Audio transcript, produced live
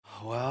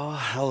Well,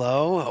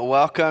 hello.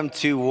 Welcome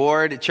to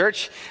Ward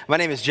Church. My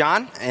name is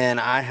John, and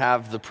I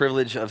have the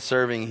privilege of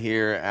serving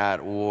here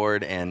at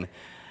Ward, and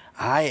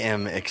I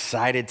am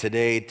excited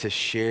today to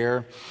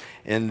share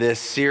in this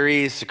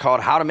series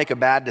called How to Make a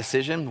Bad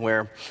Decision,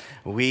 where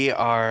we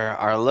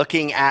are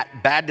looking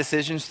at bad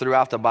decisions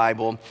throughout the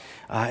Bible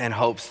in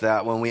hopes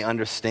that when we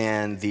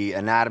understand the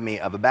anatomy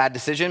of a bad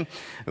decision,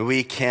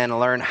 we can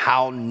learn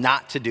how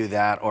not to do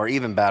that, or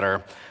even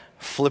better,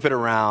 flip it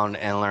around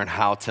and learn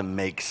how to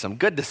make some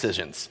good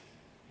decisions.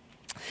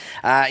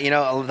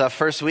 The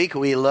first week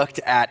we looked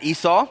at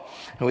Esau.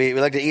 We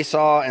looked at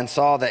Esau and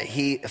saw that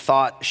he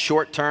thought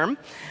short term.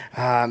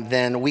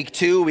 Then week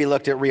 2, we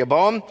looked at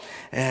Rehoboam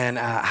and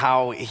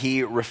how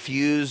he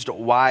refused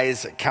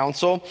wise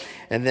counsel.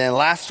 And then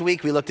last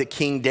week, we looked at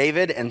King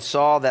David and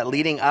saw that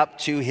leading up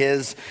to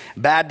his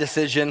bad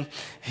decision,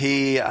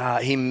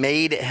 he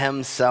made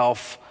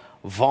himself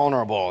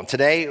vulnerable.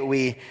 Today,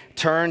 we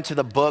turn to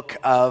the book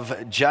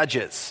of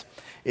Judges.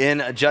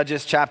 In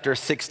Judges chapter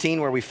 16,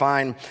 where we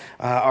find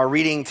our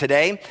reading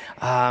today,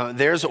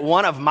 there's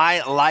one of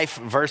my life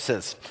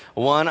verses.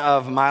 One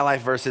of my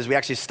life verses. We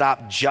actually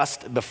stopped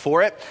just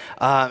before it.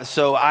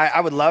 So I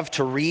would love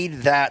to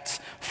read that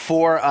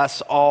for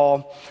us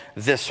all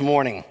this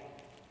morning.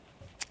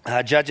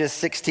 Judges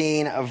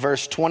 16,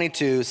 verse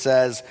 22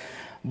 says,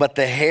 "But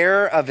the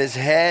hair of his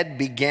head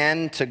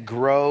began to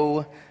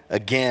grow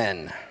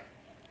again."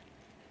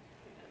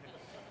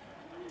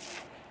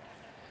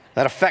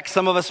 That affects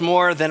some of us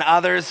more than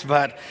others,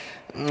 but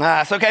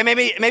it's okay.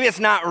 Maybe it's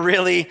not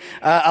really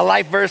a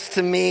life verse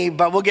to me,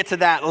 but we'll get to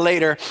that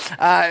later.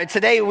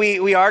 Today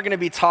we are going to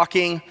be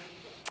talking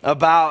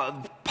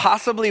about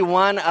possibly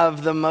one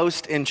of the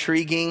most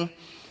intriguing,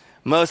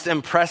 most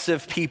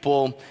impressive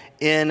people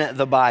in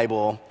the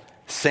Bible,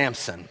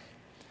 Samson.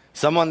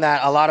 Someone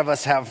that a lot of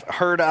us have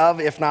heard of,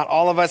 if not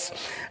all of us.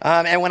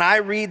 And when I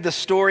read the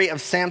story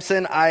of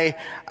Samson, I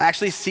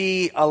actually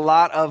see a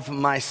lot of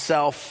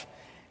myself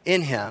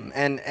in him.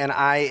 And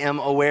I am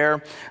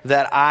aware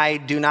that I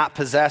do not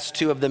possess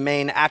two of the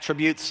main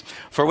attributes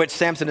for which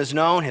Samson is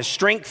known, his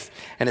strength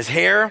and his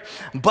hair.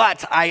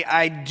 But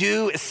I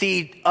do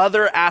see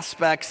other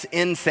aspects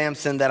in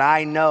Samson that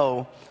I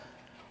know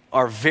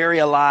are very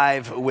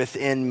alive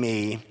within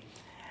me.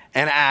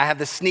 And I have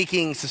the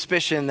sneaking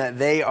suspicion that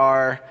they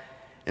are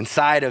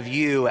inside of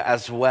you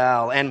as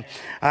well. And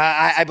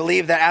I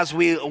believe that as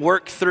we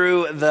work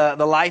through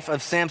the life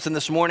of Samson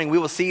this morning, we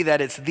will see that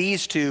it's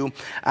these two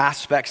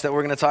aspects that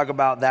we're going to talk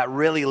about that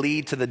really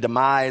lead to the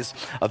demise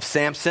of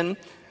Samson.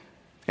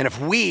 And if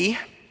we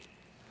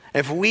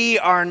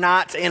are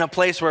not in a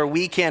place where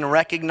we can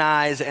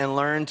recognize and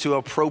learn to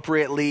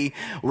appropriately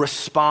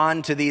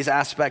respond to these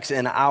aspects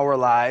in our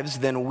lives,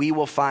 then we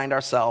will find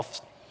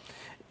ourselves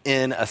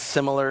in a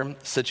similar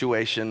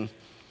situation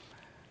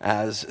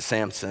as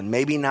Samson.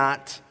 Maybe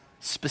not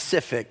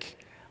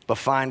specific, but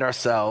find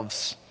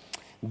ourselves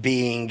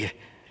being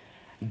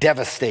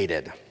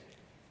devastated.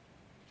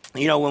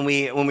 You know, when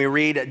we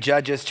read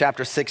Judges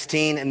chapter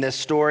 16 in this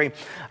story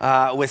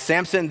with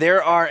Samson,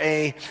 there are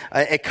a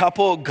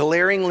couple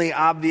glaringly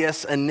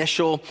obvious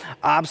initial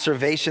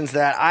observations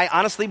that I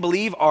honestly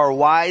believe are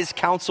wise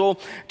counsel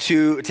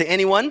to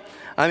anyone.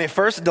 I mean,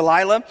 first,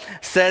 Delilah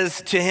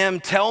says to him,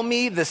 "Tell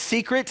me the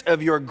secret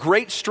of your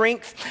great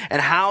strength and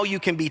how you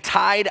can be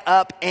tied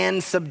up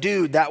and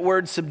subdued." That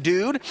word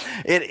subdued,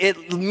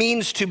 it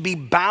means to be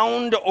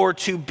bound or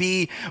to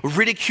be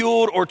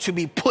ridiculed or to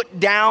be put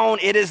down.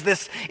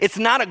 It's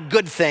not a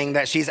good thing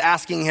that she's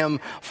asking him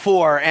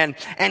for. And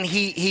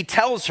he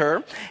tells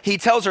her,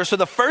 so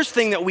the first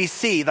thing that we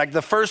see, like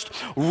the first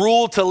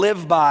rule to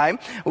live by,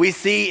 we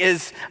see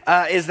is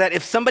that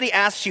if somebody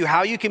asks you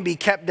how you can be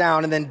kept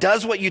down and then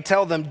does what you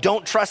tell them,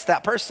 don't trust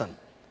that person.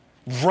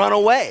 Run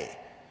away.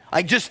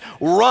 Like, just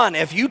run.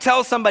 If you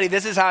tell somebody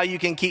this is how you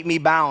can keep me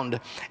bound,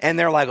 and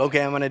they're like,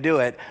 okay, I'm going to do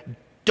it,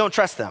 don't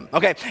trust them.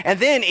 Okay. And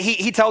then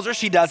he tells her,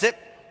 she does it.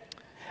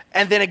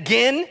 And then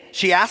again,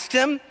 she asks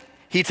him,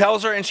 he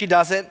tells her and she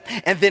does it.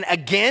 And then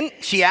again,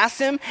 she asks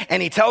him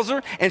and he tells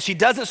her and she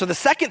does it. So the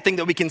second thing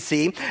that we can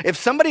see, if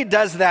somebody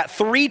does that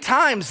 3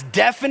 times,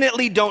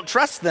 definitely don't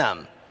trust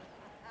them.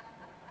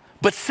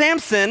 But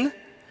Samson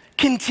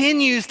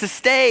continues to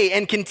stay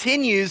and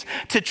continues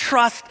to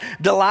trust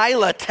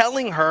Delilah,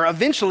 telling her,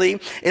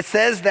 eventually, it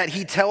says that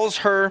he tells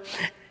her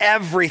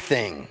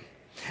everything.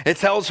 It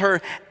tells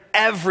her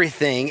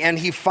everything, and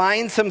he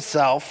finds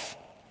himself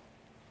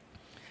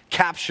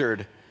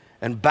captured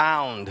and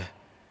bound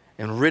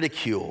and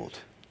ridiculed.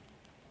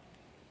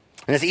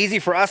 And it's easy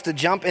for us to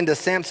jump into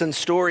Samson's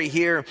story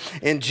here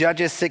in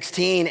Judges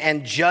 16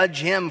 and judge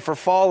him for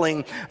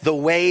falling the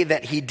way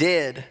that he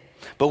did.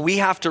 But we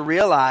have to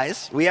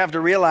realize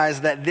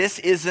that this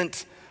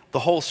isn't the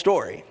whole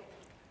story.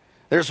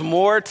 There's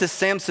more to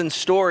Samson's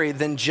story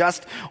than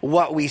just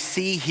what we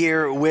see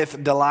here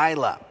with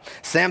Delilah.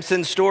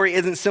 Samson's story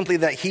isn't simply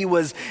that he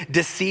was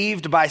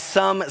deceived by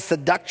some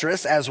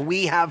seductress, as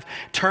we have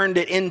turned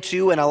it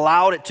into and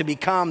allowed it to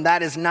become.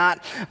 That is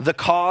not the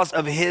cause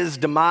of his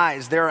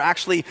demise. There are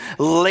actually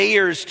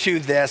layers to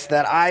this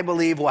that I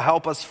believe will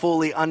help us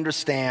fully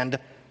understand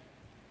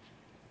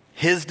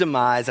his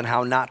demise and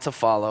how not to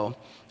follow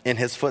in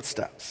his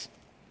footsteps.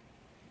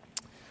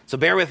 So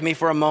bear with me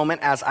for a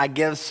moment as I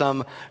give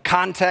some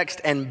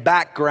context and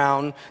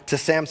background to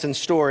Samson's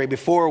story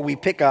before we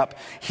pick up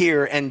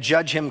here and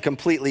judge him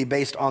completely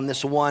based on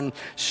this one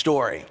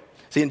story.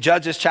 See, in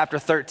Judges chapter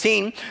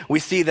 13,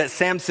 we see that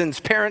Samson's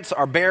parents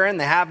are barren,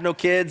 they have no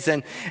kids,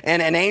 and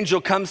an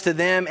angel comes to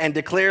them and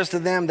declares to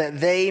them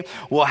that they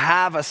will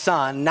have a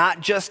son,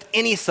 not just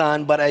any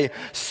son, but a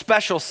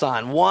special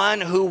son, one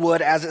who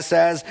would, as it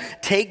says,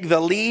 take the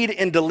lead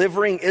in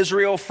delivering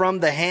Israel from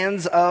the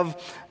hands of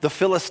the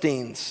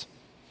Philistines.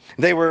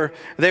 They were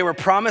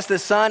promised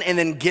this son and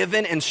then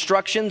given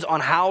instructions on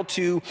how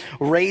to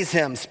raise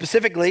him,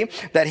 specifically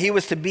that he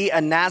was to be a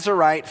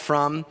Nazirite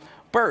from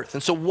birth.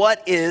 And so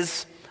what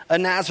is a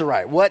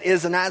Nazirite? What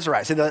is a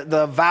Nazirite? So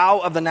the vow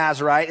of the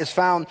Nazirite is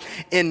found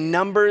in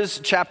Numbers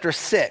chapter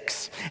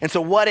 6. And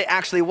so what it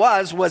actually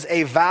was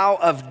a vow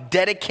of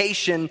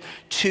dedication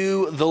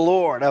to the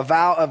Lord, a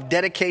vow of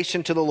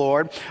dedication to the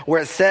Lord, where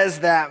it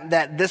says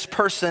that this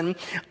person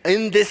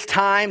in this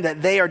time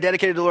that they are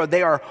dedicated to the Lord,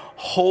 they are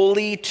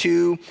holy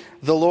to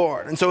the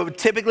Lord. And so it would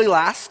typically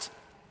last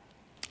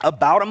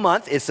about a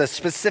month. It's a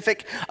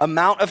specific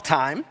amount of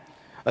time.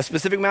 A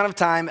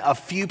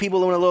few people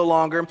went a little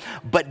longer,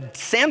 but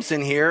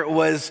Samson here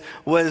was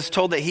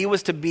told that he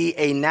was to be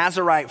a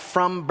Nazirite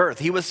from birth.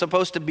 He was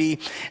supposed to be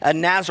a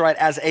Nazirite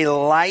as a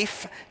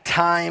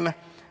lifetime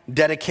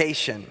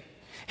dedication.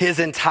 His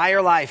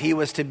entire life, he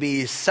was to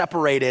be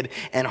separated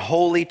and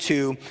holy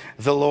to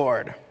the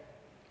Lord.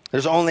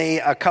 There's only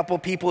a couple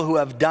people who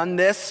have done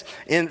this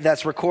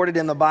that's recorded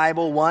in the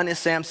Bible. One is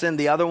Samson.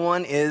 The other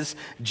one is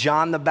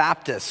John the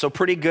Baptist. So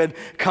pretty good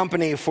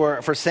company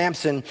for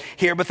Samson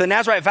here. But the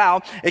Nazirite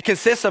vow, it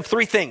consists of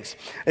three things.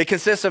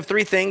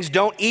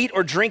 Don't eat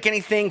or drink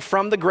anything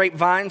from the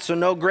grapevine. So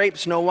no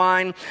grapes, no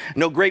wine,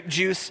 no grape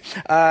juice.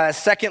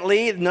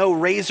 Secondly, no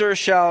razor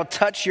shall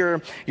touch your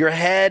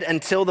head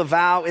until the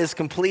vow is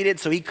completed.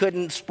 So he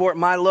couldn't sport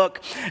my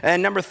look.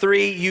 And number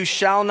 3, you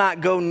shall not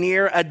go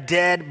near a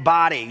dead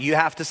body. You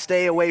have to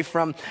stay away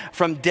from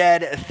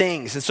dead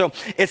things. And so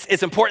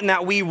it's important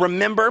that we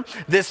remember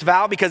this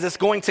vow because it's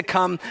going to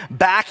come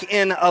back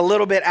in a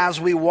little bit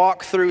as we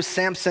walk through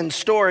Samson's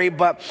story.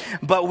 But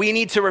we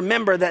need to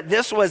remember that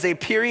this was a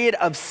period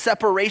of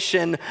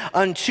separation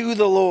unto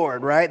the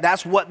Lord, right?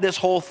 That's what this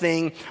whole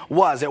thing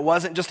was. It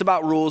wasn't just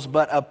about rules,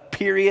 but a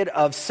period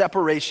of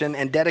separation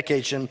and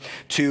dedication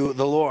to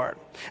the Lord.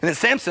 And then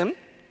Samson,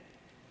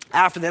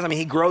 after this,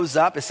 he grows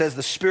up. It says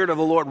the Spirit of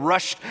the Lord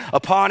rushed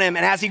upon him.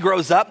 And as he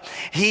grows up,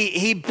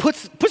 he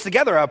puts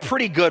together a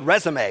pretty good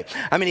resume.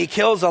 He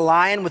kills a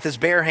lion with his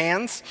bare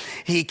hands.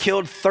 He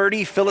killed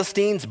 30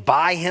 Philistines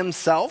by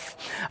himself.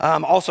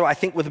 Also, I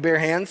think with bare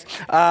hands.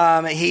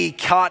 He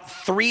caught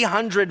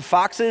 300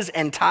 foxes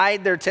and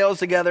tied their tails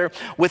together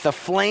with a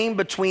flame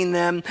between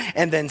them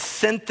and then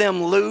sent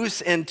them loose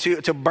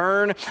to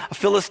burn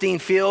Philistine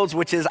fields,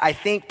 which is, I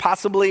think,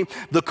 possibly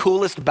the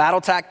coolest battle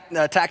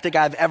tactic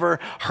I've ever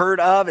heard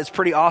of. It's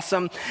pretty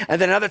awesome. And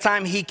then another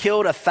time he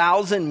killed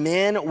 1,000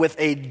 men with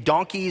a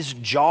donkey's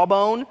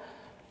jawbone.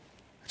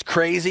 It's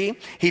crazy.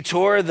 He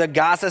tore the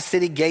Gaza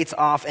city gates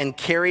off and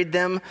carried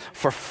them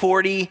for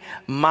 40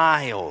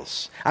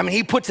 miles.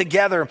 He put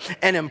together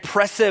an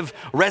impressive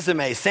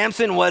resume.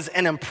 Samson was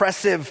an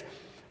impressive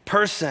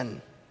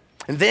person.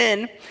 And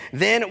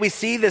then we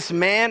see this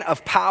man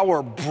of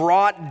power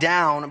brought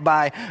down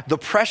by the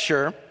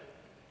pressure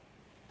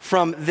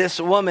from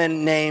this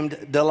woman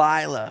named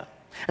Delilah.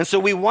 And so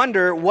we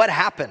wonder what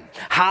happened.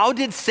 How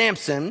did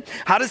Samson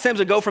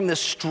go from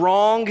this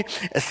strong,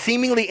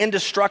 seemingly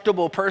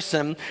indestructible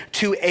person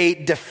to a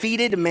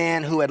defeated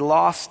man who had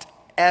lost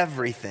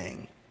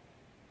everything?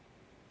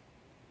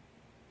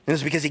 And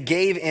it's because he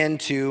gave in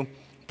to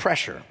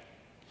pressure.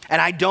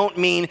 And I don't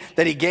mean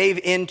that he gave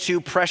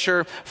into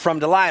pressure from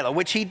Delilah,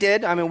 which he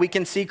did. We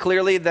can see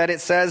clearly that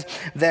it says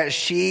that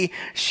she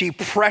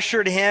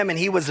pressured him and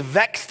he was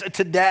vexed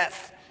to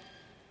death.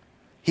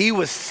 He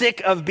was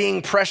sick of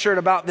being pressured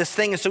about this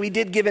thing, and so he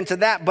did give into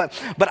that. But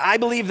I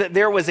believe that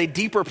there was a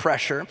deeper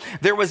pressure.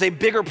 There was a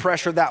bigger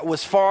pressure that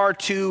was far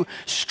too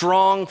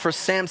strong for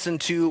Samson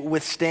to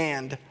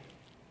withstand.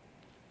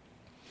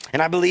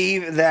 And I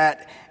believe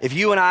that if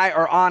you and I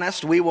are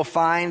honest, we will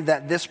find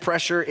that this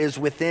pressure is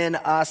within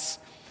us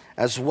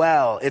as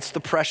well. It's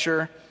the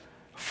pressure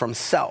from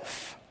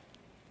self.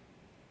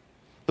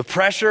 The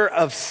pressure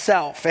of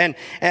self. And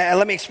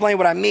let me explain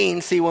what I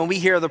mean. See, when we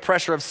hear the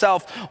pressure of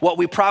self, what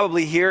we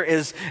probably hear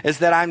is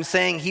that I'm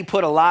saying he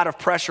put a lot of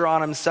pressure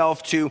on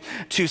himself to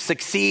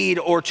succeed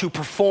or to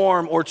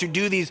perform or to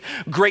do these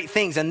great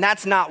things. And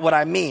that's not what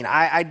I mean.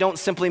 I don't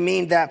simply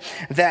mean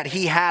that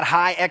he had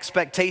high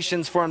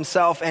expectations for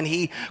himself and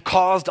he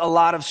caused a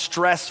lot of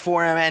stress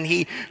for him and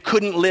he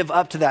couldn't live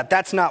up to that.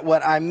 That's not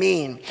what I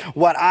mean.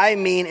 What I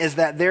mean is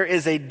that there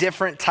is a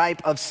different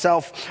type of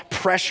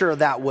self-pressure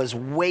that was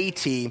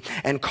weighty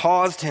and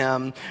caused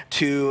him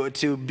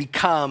to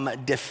become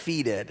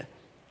defeated.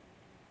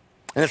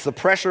 And it's the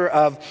pressure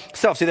of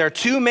self. See, there are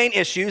two main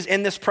issues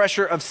in this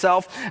pressure of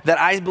self that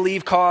I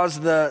believe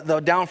caused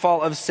the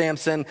downfall of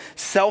Samson: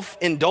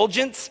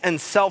 self-indulgence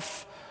and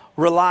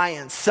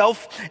self-reliance.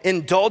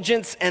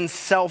 Self-indulgence and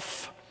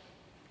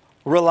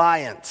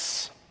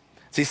self-reliance.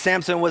 See,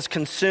 Samson was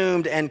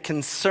consumed and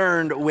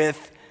concerned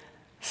with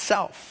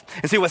self.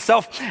 And see what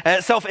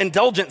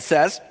self-indulgence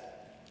says.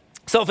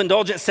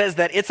 Self-indulgence says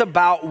that it's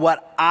about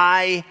what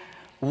I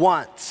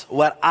want.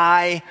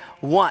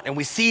 And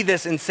we see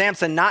this in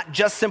Samson, not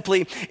just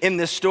simply in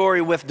this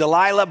story with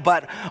Delilah,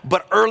 but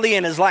early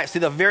in his life. See,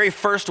 the very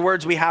first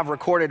words we have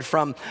recorded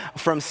from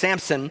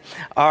Samson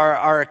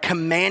are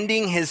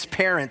commanding his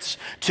parents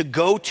to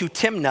go to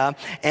Timnah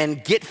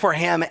and get for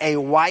him a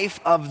wife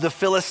of the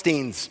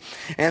Philistines.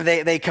 And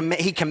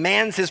he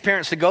commands his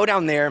parents to go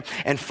down there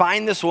and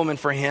find this woman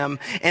for him.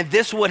 And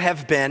this would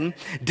have been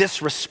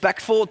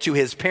disrespectful to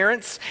his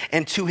parents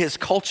and to his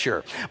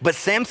culture. But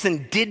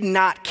Samson did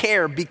not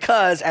care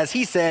because, as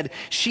he said,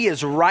 she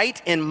is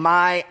right in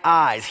my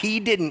eyes. He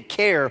didn't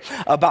care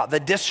about the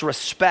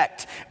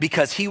disrespect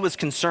because he was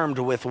concerned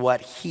with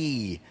what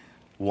he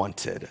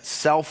wanted.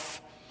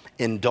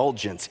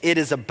 Self-indulgence. It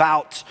is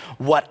about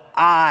what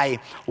I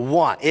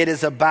want. It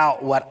is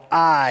about what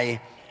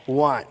I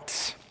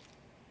want.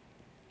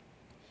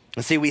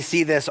 And see, we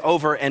see this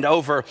over and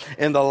over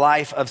in the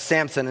life of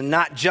Samson, and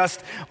not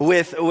just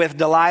with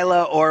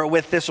Delilah or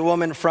with this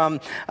woman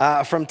from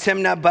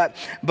Timnah,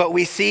 but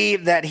we see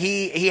that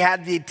he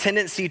had the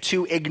tendency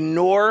to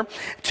ignore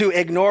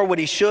what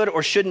he should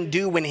or shouldn't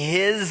do when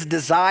his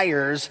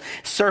desires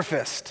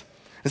surfaced.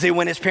 And see,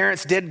 when his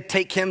parents did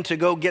take him to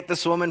go get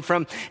this woman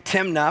from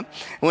Timnah,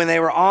 when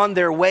they were on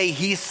their way,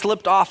 he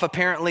slipped off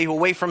apparently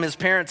away from his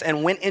parents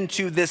and went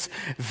into this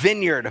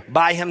vineyard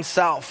by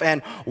himself.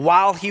 And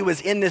while he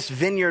was in this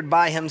vineyard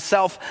by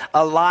himself,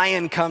 a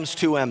lion comes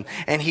to him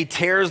and he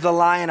tears the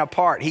lion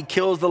apart. He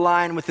kills the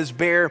lion with his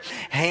bare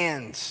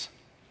hands.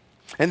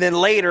 And then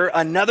later,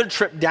 another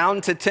trip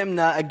down to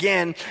Timnah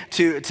again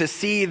to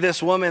see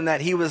this woman that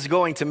he was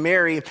going to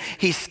marry.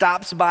 He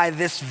stops by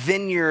this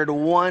vineyard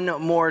one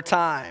more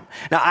time.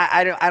 Now,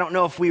 I don't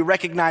know if we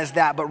recognize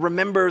that, but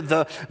remember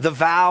the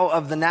vow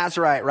of the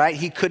Nazirite, right?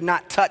 He could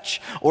not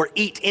touch or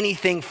eat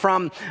anything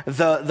from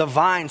the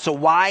vine. So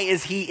why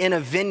is he in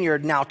a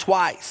vineyard now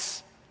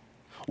twice?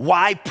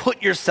 Why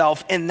put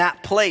yourself in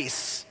that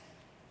place?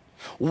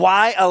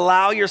 Why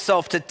allow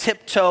yourself to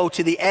tiptoe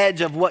to the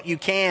edge of what you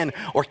can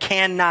or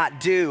cannot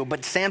do?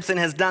 But Samson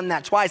has done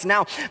that twice.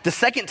 Now, the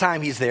second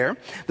time he's there,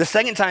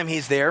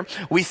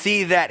 we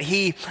see that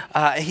he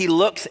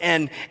looks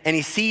and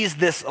he sees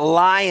this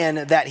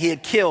lion that he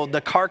had killed,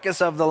 the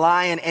carcass of the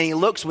lion, and he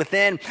looks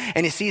within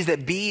and he sees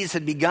that bees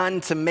had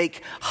begun to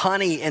make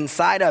honey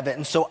inside of it.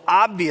 And so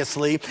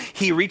obviously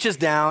he reaches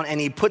down and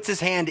he puts his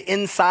hand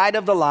inside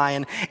of the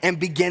lion and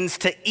begins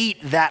to eat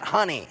that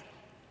honey.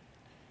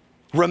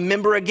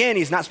 Remember again,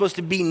 he's not supposed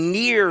to be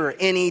near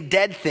any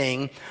dead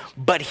thing,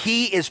 but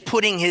he is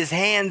putting his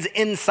hands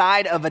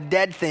inside of a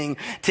dead thing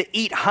to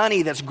eat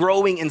honey that's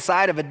growing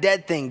inside of a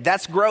dead thing.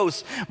 That's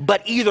gross.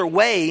 But either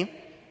way,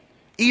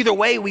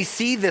 we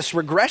see this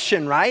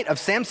regression, right, of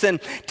Samson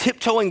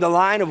tiptoeing the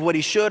line of what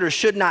he should or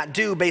should not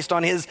do based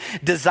on his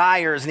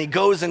desires. And he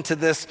goes into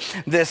this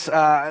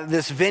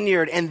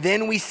vineyard. And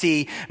then we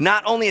see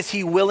not only is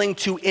he willing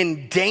to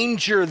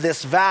endanger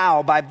this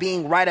vow by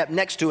being right up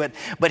next to it,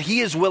 but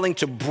he is willing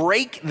to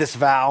break this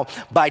vow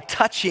by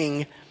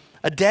touching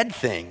a dead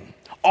thing,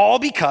 all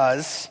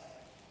because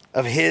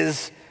of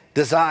his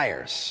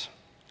desires.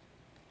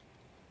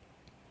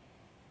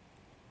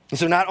 And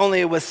so not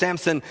only was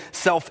Samson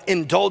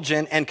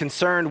self-indulgent and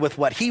concerned with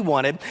what he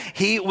wanted,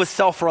 he was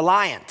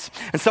self-reliant.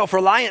 And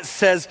self-reliance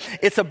says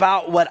it's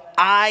about what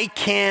I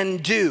can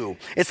do.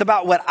 It's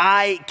about what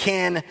I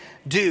can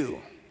do.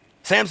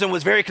 Samson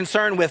was very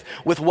concerned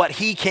with what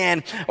he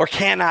can or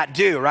cannot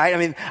do, right? I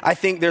mean, I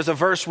think there's a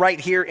verse right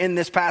here in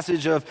this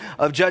passage of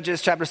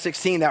Judges chapter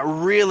 16 that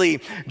really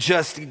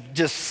just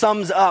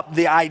sums up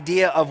the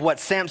idea of what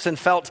Samson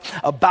felt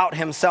about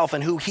himself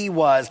and who he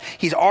was.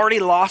 He's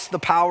already lost the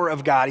power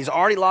of God. He's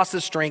already lost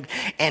his strength.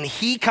 And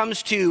he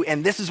comes to,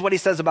 and this is what he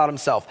says about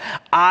himself: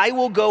 I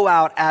will go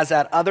out as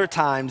at other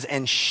times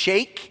and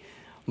shake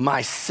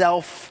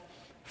myself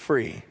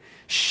free.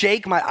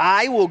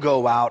 I will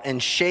go out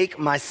and shake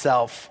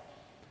myself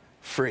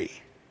free.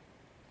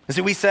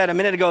 See, we said a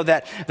minute ago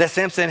that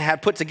Samson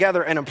had put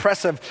together an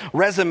impressive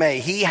resume.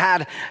 He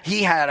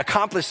had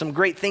accomplished some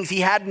great things.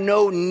 He had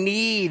no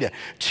need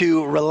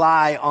to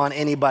rely on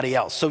anybody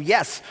else. So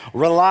yes,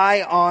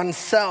 rely on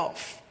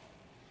self.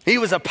 He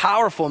was a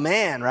powerful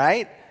man,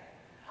 right?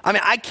 I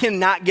mean, I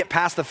cannot get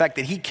past the fact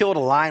that he killed a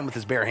lion with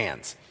his bare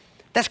hands.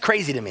 That's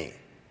crazy to me.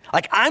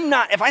 Like,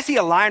 if I see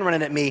a lion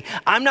running at me,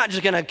 I'm not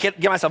just gonna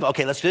get myself,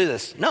 okay, let's do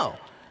this. No,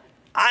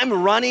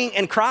 I'm running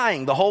and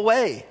crying the whole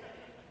way.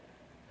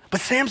 But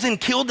Samson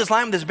killed this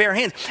lion with his bare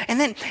hands. And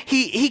then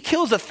he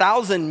kills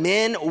 1,000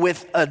 men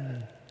with a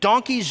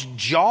donkey's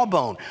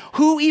jawbone.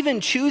 Who even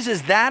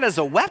chooses that as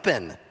a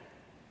weapon?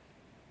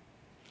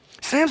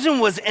 Samson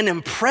was an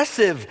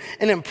impressive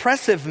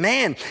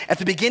man. At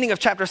the beginning of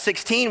chapter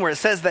 16, where it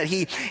says that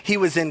he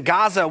was in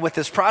Gaza with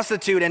this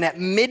prostitute, and at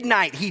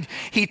midnight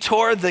he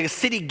tore the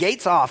city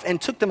gates off and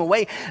took them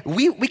away.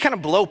 We kind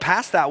of blow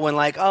past that one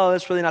like, oh,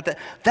 that's really not that.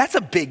 That's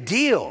a big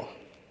deal.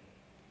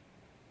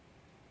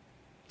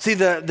 See,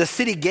 the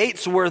city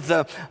gates were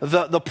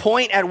the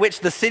point at which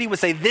the city would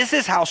say, this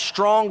is how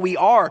strong we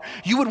are.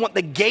 You would want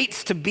the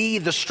gates to be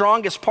the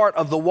strongest part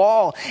of the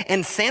wall.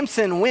 And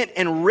Samson went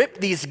and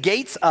ripped these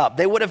gates up.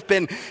 They would have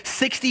been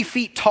 60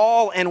 feet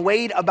tall and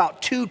weighed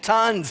about 2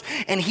 tons.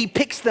 And he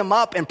picks them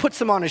up and puts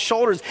them on his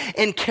shoulders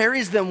and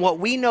carries them what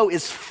we know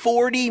is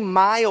 40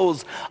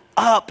 miles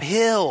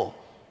uphill.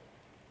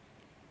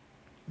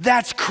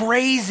 That's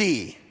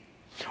crazy.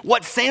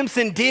 What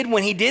Samson did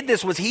when he did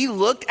this was he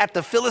looked at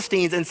the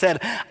Philistines and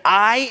said,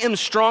 I am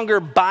stronger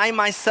by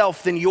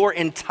myself than your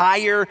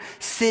entire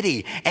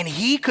city. And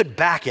he could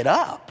back it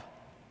up.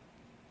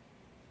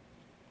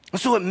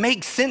 So it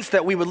makes sense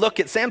that we would look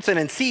at Samson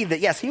and see that,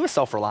 yes, he was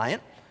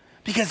self-reliant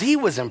because he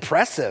was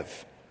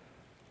impressive.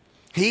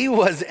 He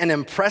was an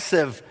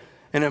impressive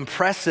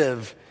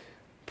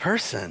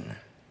person.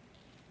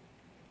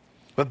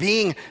 But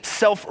being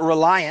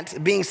self-reliant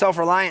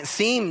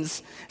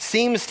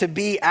seems to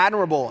be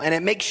admirable, and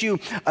it makes you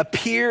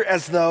appear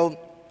as though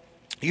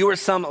you are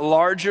some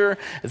larger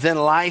than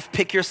life,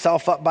 pick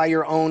yourself up by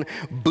your own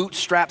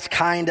bootstraps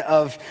kind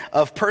of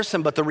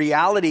person. But the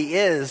reality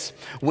is,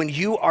 when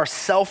you are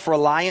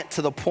self-reliant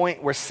to the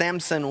point where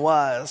Samson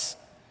was,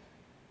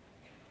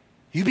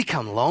 you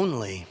become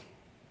lonely.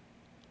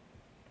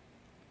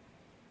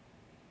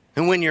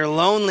 And when you're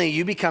lonely,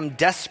 you become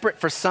desperate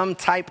for some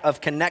type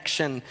of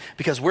connection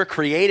because we're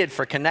created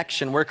for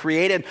connection. We're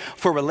created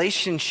for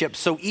relationships.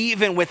 So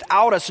even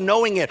without us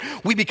knowing it,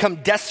 we become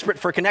desperate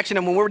for connection.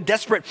 And when we're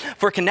desperate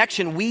for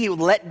connection, we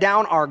let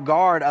down our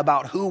guard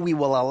about who we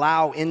will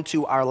allow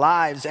into our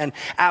lives. And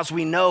as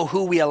we know,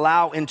 who we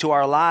allow into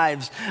our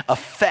lives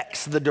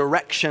affects the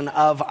direction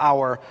of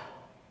our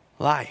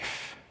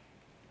life.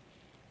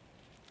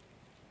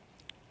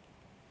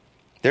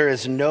 There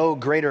is no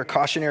greater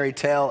cautionary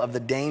tale of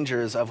the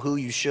dangers of who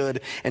you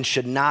should and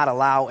should not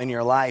allow in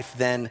your life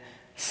than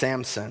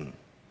Samson.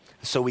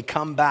 So we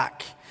come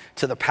back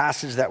to the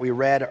passage that we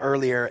read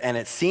earlier, and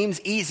it seems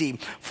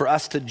easy for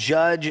us to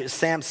judge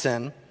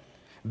Samson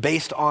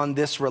based on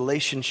this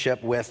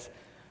relationship with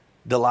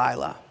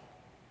Delilah.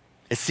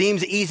 It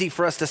seems easy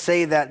for us to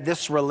say that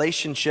this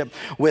relationship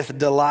with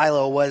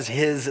Delilah was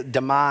his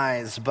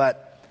demise,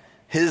 but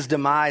his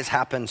demise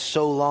happened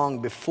so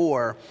long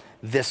before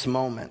this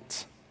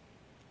moment.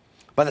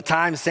 By the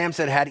time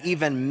Samson had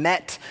even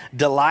met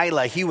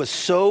Delilah, he was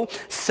so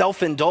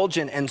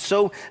self-indulgent and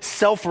so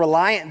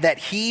self-reliant that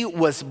he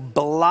was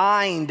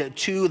blind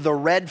to the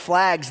red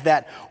flags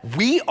that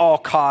we all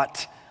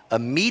caught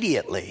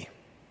immediately.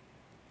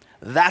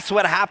 That's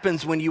what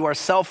happens when you are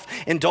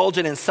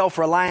self-indulgent and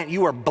self-reliant.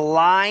 You are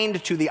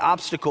blind to the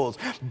obstacles,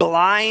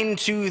 blind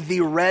to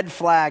the red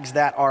flags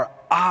that are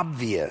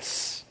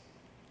obvious.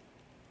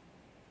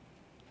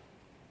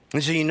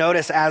 And so you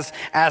notice as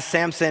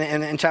Samson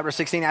in chapter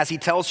 16, as he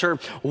tells her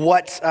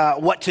what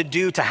to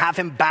do, to have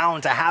him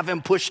bound, to have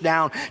him pushed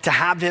down, to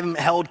have him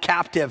held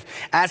captive,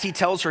 as he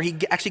tells her, he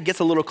actually gets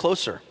a little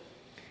closer.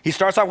 He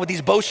starts off with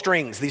these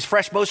bowstrings, these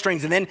fresh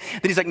bowstrings, and then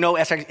he's like, no,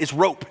 it's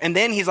rope. And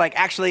then he's like,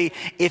 actually,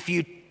 if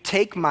you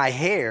take my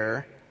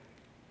hair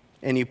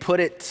and you put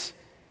it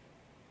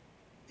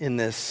in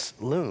this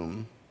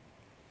loom.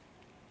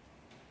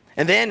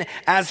 And then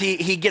as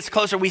he gets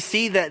closer, we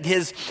see that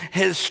his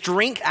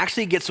strength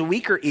actually gets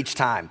weaker each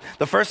time.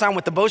 The first time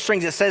with the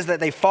bowstrings, it says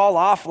that they fall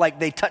off like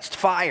they touched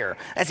fire.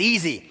 That's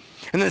easy.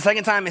 And then the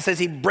second time, it says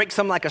he breaks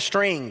them like a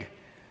string.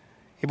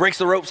 He breaks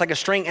the ropes like a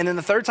string. And then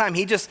the third time,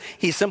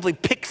 he simply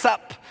picks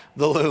up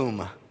the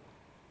loom.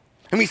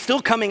 And he's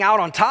still coming out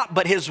on top,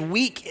 but his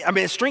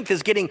strength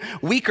is getting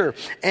weaker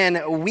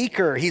and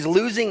weaker. He's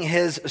losing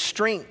his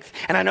strength.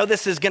 And I know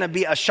this is going to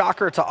be a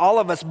shocker to all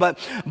of us, but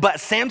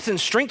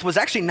Samson's strength was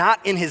actually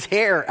not in his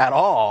hair at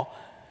all.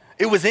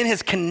 It was in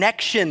his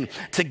connection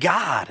to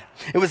God.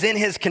 It was in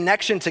his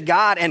connection to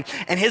God, and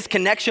his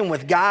connection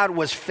with God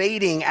was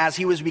fading as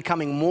he was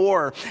becoming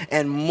more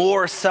and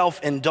more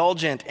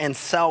self-indulgent and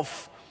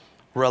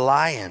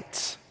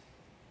self-reliant.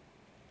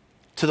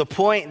 To the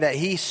point that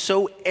he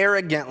so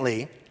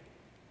arrogantly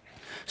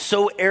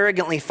so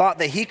arrogantly thought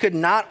that he could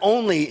not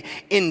only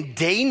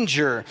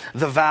endanger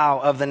the vow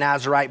of the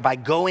Nazirite by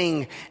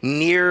going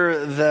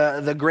near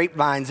the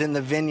grapevines in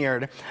the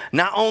vineyard,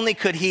 not only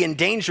could he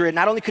endanger it,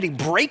 not only could he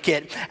break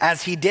it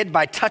as he did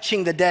by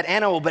touching the dead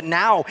animal, but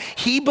now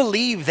he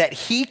believed that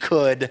he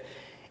could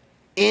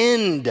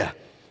end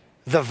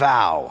the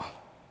vow.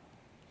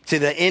 See,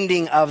 the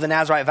ending of the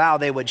Nazirite vow,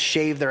 they would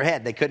shave their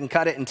head. They couldn't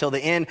cut it until the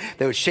end.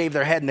 They would shave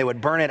their head and they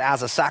would burn it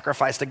as a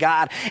sacrifice to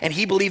God. And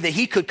he believed that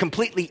he could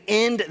completely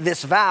end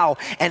this vow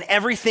and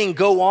everything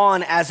go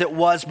on as it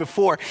was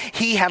before.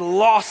 He had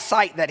lost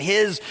sight that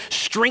his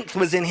strength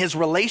was in his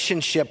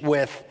relationship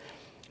with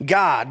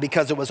God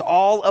because it was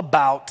all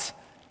about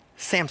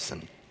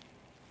Samson.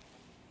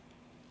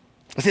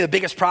 See, the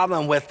biggest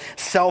problem with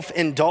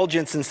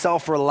self-indulgence and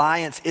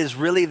self-reliance is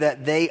really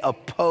that they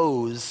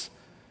oppose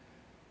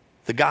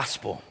the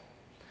gospel.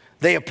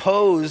 They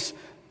oppose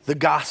the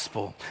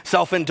gospel.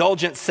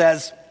 Self-indulgence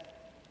says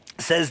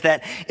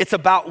that it's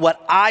about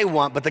what I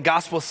want, but the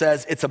gospel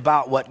says it's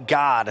about what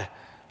God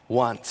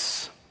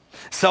wants.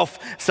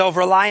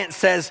 Self-reliance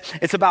says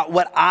it's about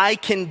what I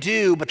can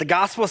do, but the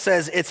gospel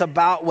says it's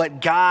about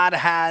what God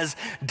has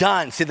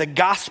done. See, the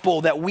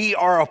gospel that we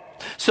are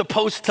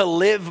supposed to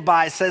live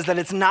by says that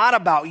it's not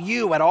about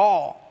you at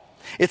all.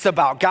 It's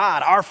about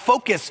God. Our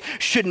focus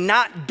should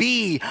not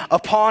be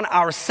upon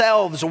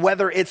ourselves,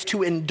 whether it's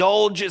to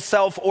indulge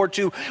self or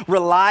to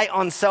rely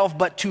on self,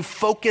 but to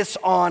focus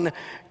on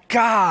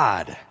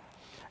God.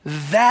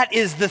 That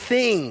is the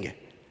thing.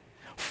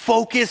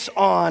 Focus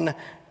on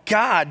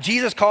God.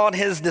 Jesus called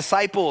his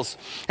disciples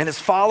and his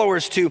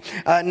followers to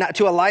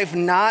a life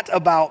not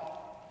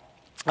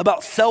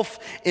about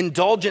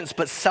self-indulgence,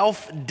 but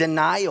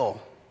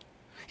self-denial.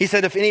 He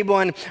said, if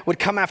anyone would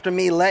come after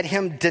me, let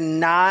him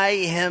deny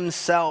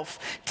himself,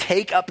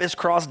 take up his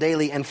cross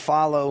daily and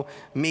follow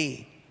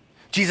me.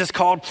 Jesus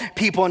called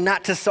people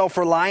not to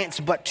self-reliance,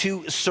 but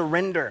to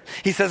surrender.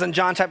 He says in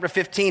John chapter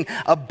 15,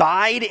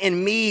 abide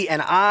in me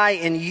and I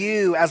in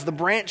you, as the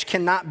branch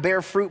cannot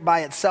bear fruit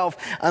by itself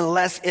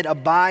unless it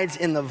abides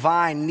in the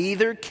vine,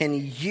 neither can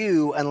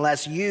you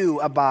unless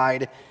you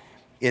abide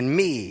in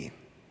me.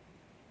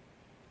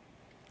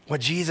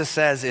 What Jesus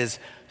says is,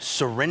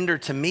 surrender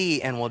to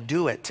me and we'll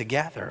do it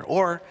together.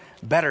 Or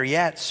better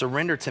yet,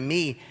 surrender to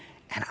me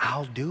and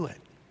I'll do it.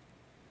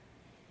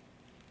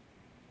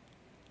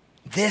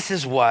 This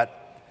is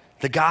what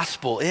the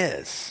gospel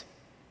is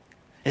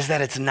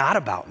that it's not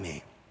about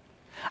me.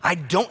 I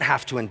don't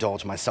have to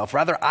indulge myself.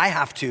 Rather, I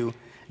have to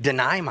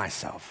deny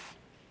myself.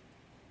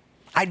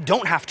 I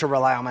don't have to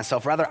rely on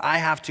myself. Rather, I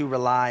have to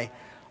rely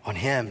on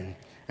him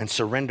and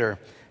surrender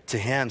to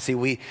him. See,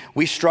 we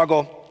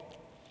struggle.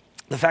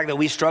 The fact that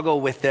we struggle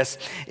with this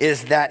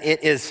is that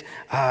it is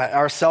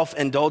our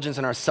self-indulgence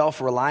and our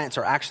self-reliance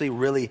are actually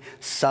really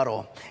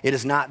subtle. It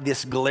is not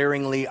this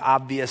glaringly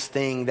obvious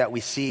thing that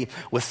we see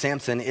with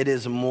Samson. It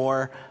is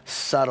more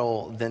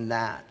subtle than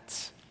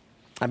that.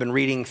 I've been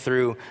reading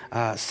through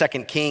 2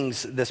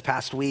 Kings this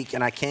past week,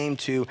 and I came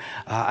to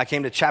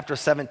chapter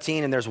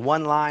 17, and there's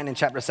one line in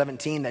chapter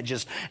 17 that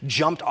just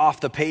jumped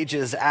off the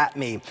pages at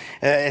me.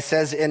 It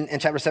says in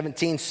chapter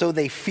 17, so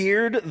they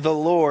feared the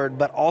Lord,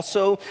 but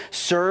also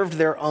served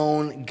their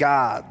own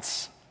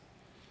gods.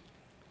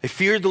 They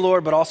feared the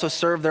Lord, but also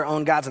served their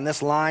own gods. And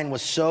this line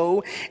was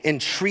so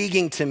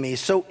intriguing to me,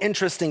 so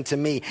interesting to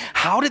me.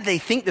 How did they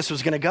think this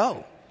was going to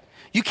go?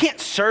 You can't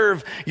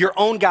serve your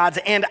own gods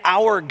and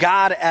our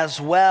God as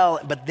well.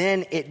 But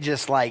then it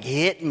just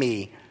hit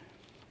me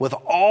with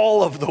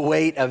all of the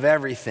weight of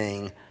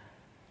everything.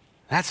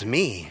 That's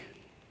me.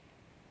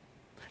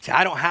 See,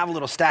 I don't have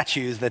little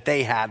statues that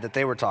they had that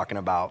they were talking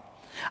about.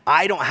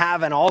 I don't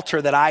have an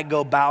altar that I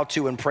go bow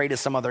to and pray to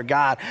some other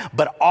God.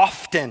 But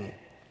often,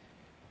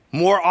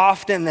 more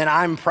often than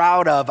I'm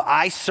proud of,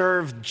 I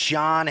serve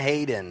Jon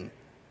Haden.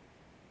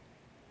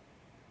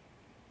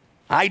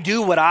 I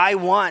do what I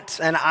want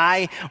and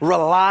I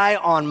rely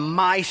on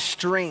my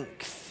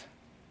strength.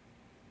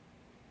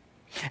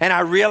 And I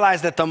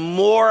realize that the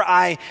more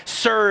I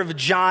serve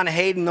Jon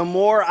Haden, the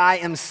more I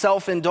am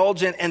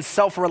self-indulgent and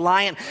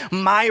self-reliant,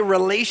 my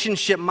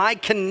relationship, my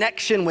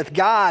connection with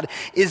God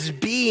is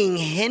being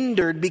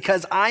hindered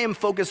because I am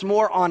focused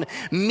more on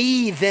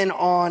me than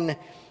on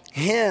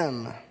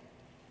him.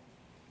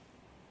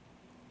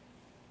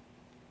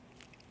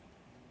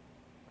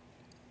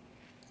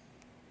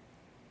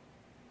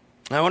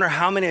 I wonder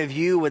how many of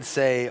you would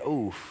say,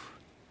 "Ooh,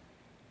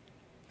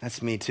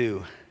 that's me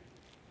too."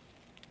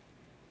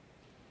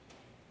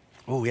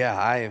 Oh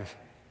yeah,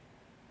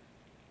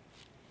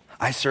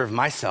 I serve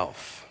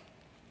myself.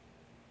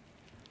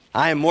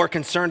 I am more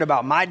concerned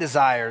about my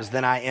desires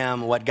than I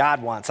am what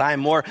God wants. I am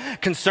more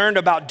concerned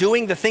about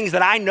doing the things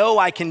that I know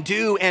I can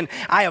do, and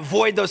I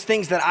avoid those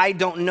things that I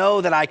don't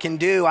know that I can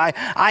do.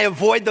 I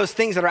avoid those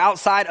things that are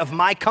outside of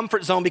my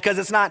comfort zone because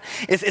it's not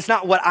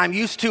what I'm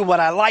used to,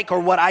 what I like, or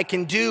what I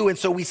can do. And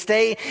so we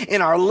stay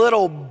in our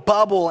little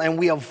bubble and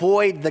we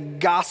avoid the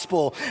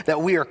gospel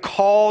that we are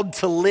called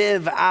to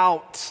live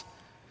out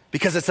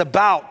because it's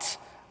about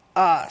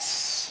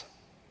us.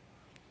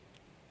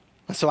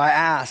 And so I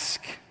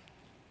ask,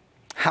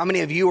 How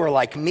many of you are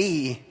like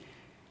me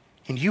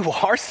and you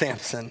are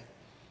Samson?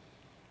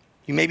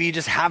 Maybe you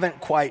just haven't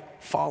quite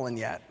fallen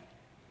yet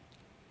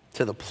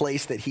to the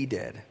place that he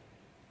did.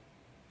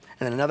 And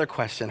then another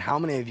question, how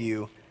many of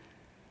you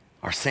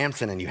are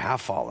Samson and you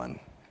have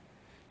fallen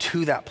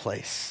to that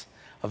place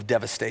of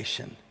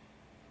devastation?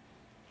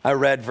 I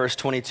read verse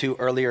 22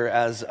 earlier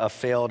as a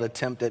failed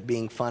attempt at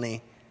being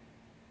funny,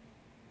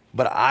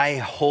 but I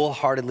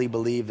wholeheartedly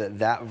believe that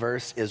that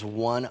verse is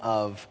one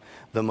of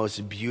the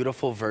most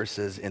beautiful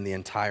verses in the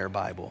entire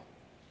Bible.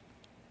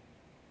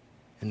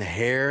 And the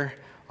hair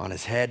on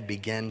his head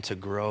began to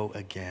grow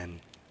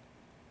again,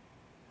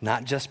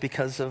 not just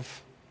because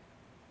of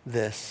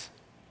this,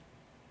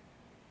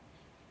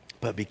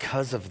 but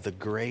because of the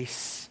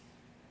grace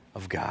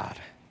of God.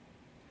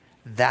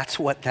 That's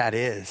what that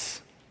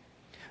is.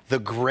 The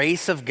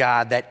grace of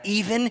God, that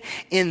even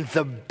in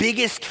the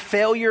biggest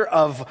failure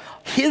of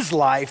his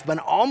life, but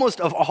almost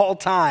of all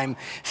time,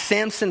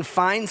 Samson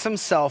finds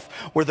himself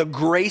where the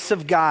grace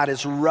of God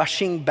is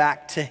rushing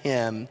back to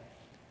him.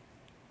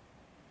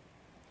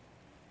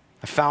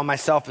 I found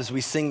myself as we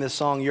sing this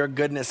song, "Your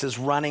goodness is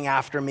running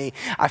after me."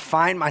 I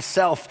find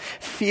myself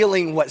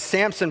feeling what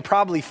Samson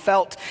probably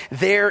felt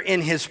there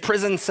in his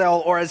prison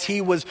cell or as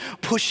he was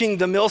pushing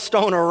the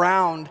millstone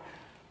around.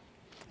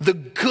 The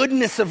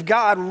goodness of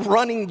God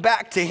running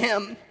back to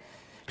him,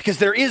 because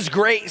there is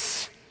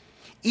grace.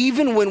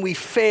 Even when we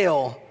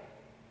fail,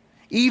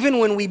 even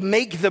when we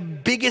make the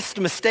biggest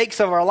mistakes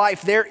of our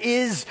life, there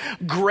is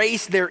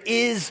grace, there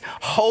is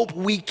hope.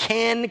 We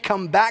can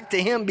come back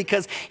to him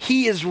because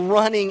he is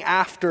running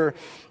after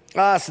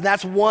us.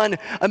 That's one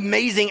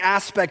amazing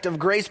aspect of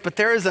grace, but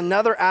there is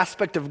another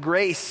aspect of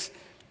grace.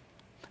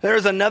 There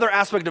is another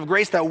aspect of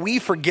grace that we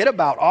forget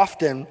about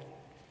often.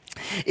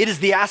 It is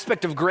the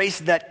aspect of grace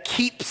that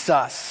keeps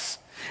us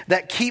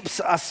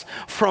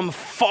from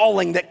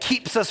falling, that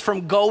keeps us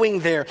from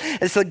going there.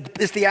 It's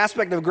the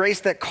aspect of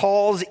grace that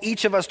calls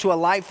each of us to a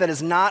life that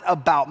is not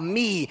about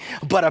me,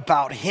 but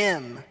about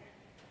him.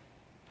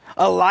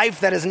 A life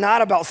that is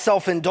not about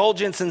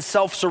self-indulgence and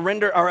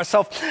self-surrender or a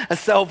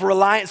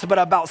self-reliance, but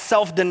about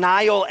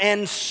self-denial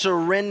and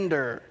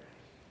surrender.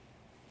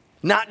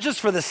 Not just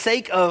for the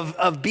sake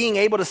of being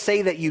able to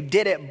say that you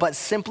did it, but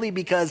simply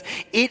because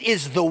it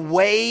is the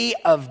way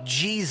of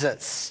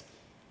Jesus.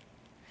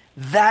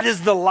 That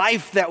is the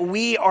life that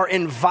we are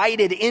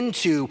invited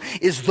into,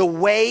 is the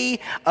way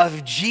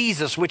of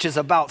Jesus, which is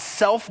about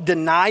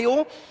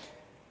self-denial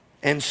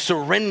and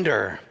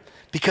surrender.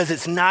 Because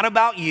it's not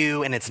about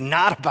you and it's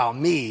not about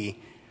me,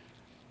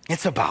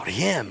 it's about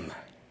him.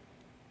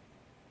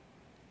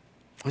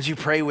 Would you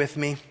pray with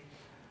me?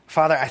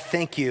 Father, I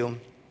thank you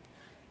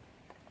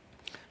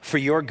for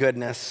your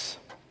goodness.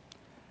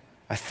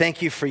 I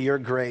thank you for your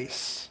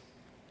grace.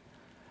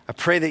 I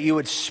pray that you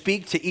would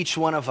speak to each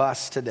one of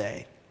us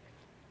today.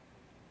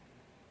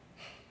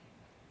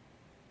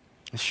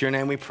 In your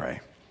name we pray.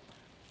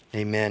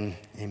 Amen.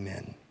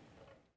 Amen.